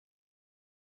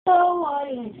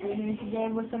audience. We're here today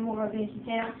with some more of Vinci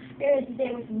Tale. We're here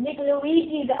today with Nick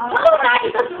Luigi, the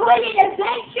Brilliant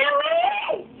Adventure!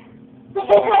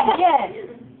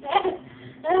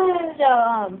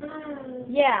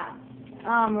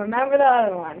 Remember the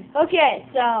other one. Okay,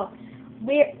 so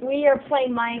we are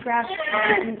playing Minecraft.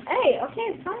 And, hey,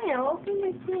 okay, fine. I'll open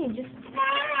my screen. Just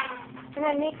can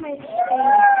I make my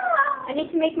screen? I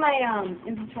need to make my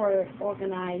inventory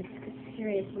organized.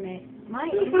 Seriously, my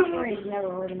inventory is never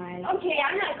organized. Okay,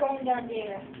 I'm not going down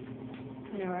there.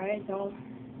 I know, right? It's all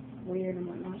weird and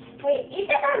whatnot. Wait, is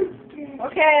it on?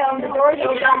 Okay, the door's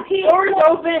open. The door's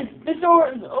open. The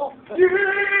door's open.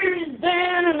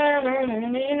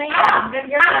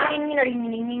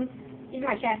 Here's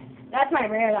my chest. That's my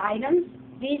rare items.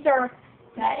 These are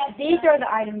the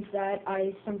items that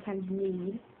I sometimes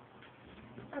need.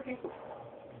 Okay.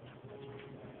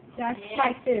 That's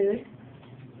my food.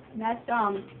 That's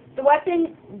the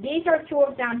weapon. These are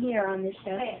tools down here on this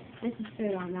chest. Wait. This is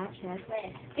food on that chest.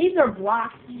 Wait. These are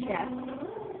blocks chests.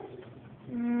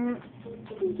 Oh,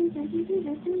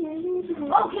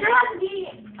 can I have the?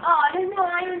 Oh, there's no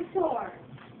iron sword.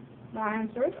 The iron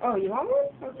sword? Oh, you want one?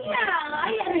 Okay.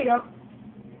 Yeah, There you go.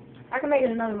 I can make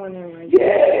it another one anyway.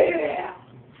 Yeah.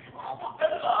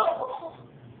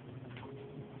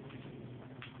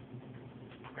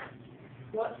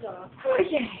 What's up?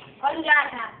 Okay. How did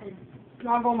that happen? You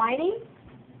want to go mining?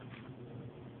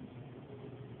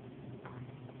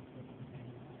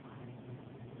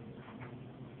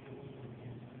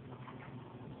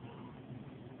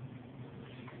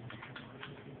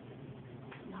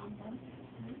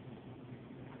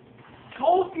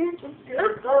 Talking to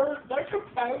characters like a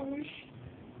fish.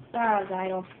 That was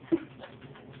idle.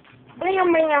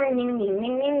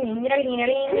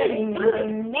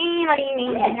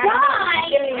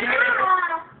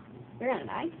 You're gonna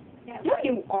die? Yeah. No,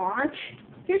 you aren't.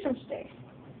 Here's some sticks.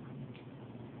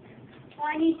 Well,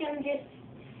 I need them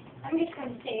I'm just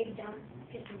gonna save them,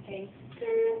 just in case.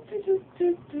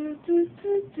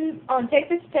 Oh, and take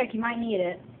this stick. You might need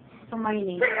it for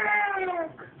mining.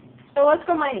 So let's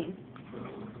go mining.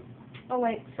 Oh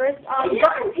wait, first Is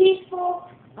it peaceful?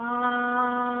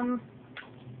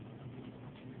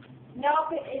 No,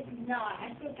 it's not.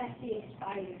 I think I see a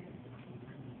spider.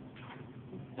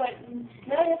 But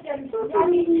notice them.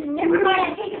 Never mind. I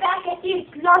take it back. I see a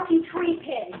snarky tree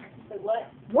pig. Wait, what?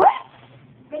 What?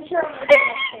 Ben Sherman is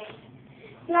helping.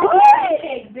 Snarky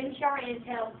pig. Ben Sherman is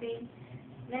helping.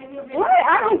 What?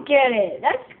 I don't get it.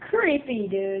 That's creepy,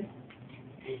 dude.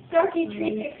 Snarky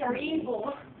tree pigs are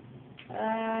evil.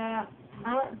 I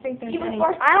don't think there's any.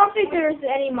 I don't think there's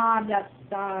any mobs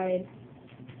outside.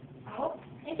 Oh,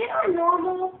 is it on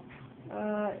normal?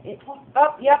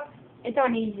 Yep. It's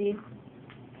on easy.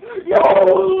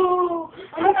 No!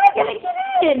 I'm not gonna get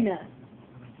in.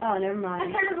 Oh, never I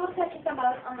mind. kind of looks like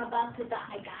I'm about to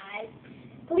die, guys.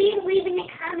 Please leave in the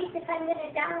comments if I'm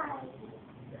gonna die.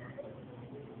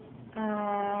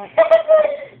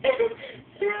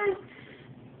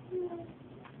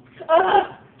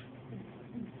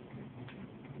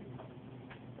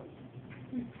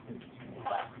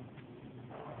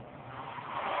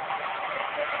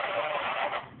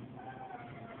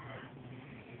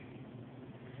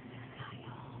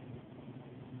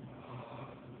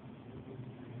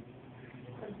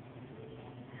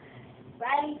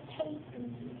 Riley's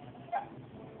tasty.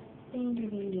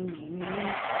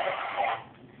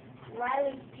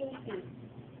 Riley's tasty.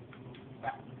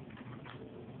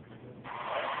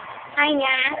 Hi,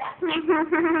 Nat.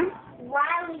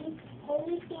 Riley's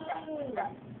tasty.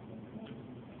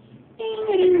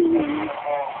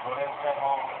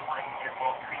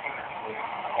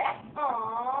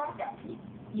 Aww.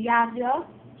 You gotta go?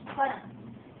 Hold on.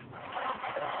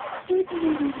 I'm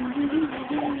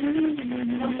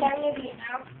going to be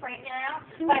out right now.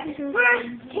 But first,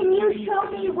 can you show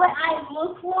me what I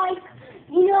look like?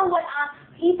 You know what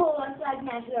people look like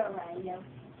my hair right now.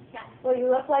 Yeah. What you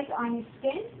look like on your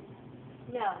skin?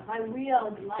 No, my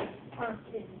real life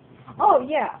person. Oh,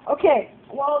 yeah. Okay.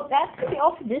 Well, that's going to be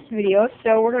all for this video.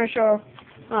 So we're going to show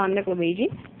Nick Luigi.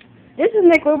 This is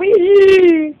Nick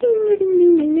Luigi.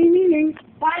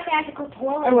 Why magical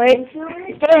toilet? Oh, wait.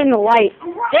 It's better in the light.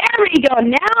 There we go.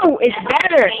 Now it's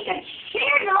better. Make a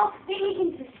channel that you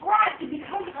can subscribe to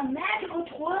become a magical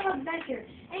toilet adventure.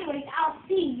 Anyways, I'll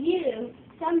see you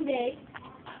someday.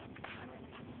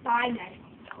 Bye,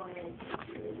 magical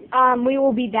toilet. We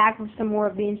will be back with some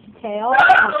more Vinci Tale.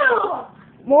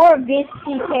 More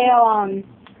Vinci Tale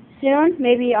soon.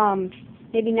 Maybe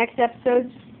next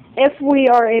episode if we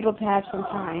are able to have some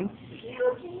time.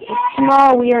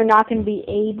 Tomorrow we are not going to be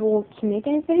able to make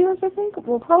any videos, I think.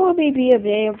 We'll probably be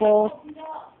available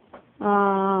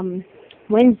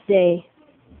Wednesday.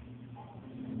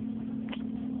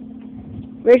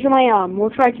 Originally, we'll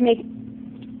try to make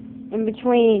in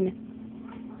between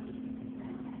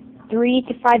 3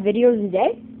 to 5 videos a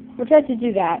day. We'll try to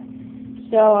do that.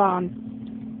 So,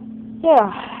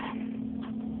 yeah.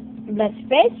 Let's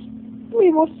face,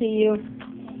 we will see you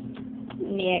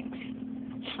next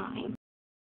time.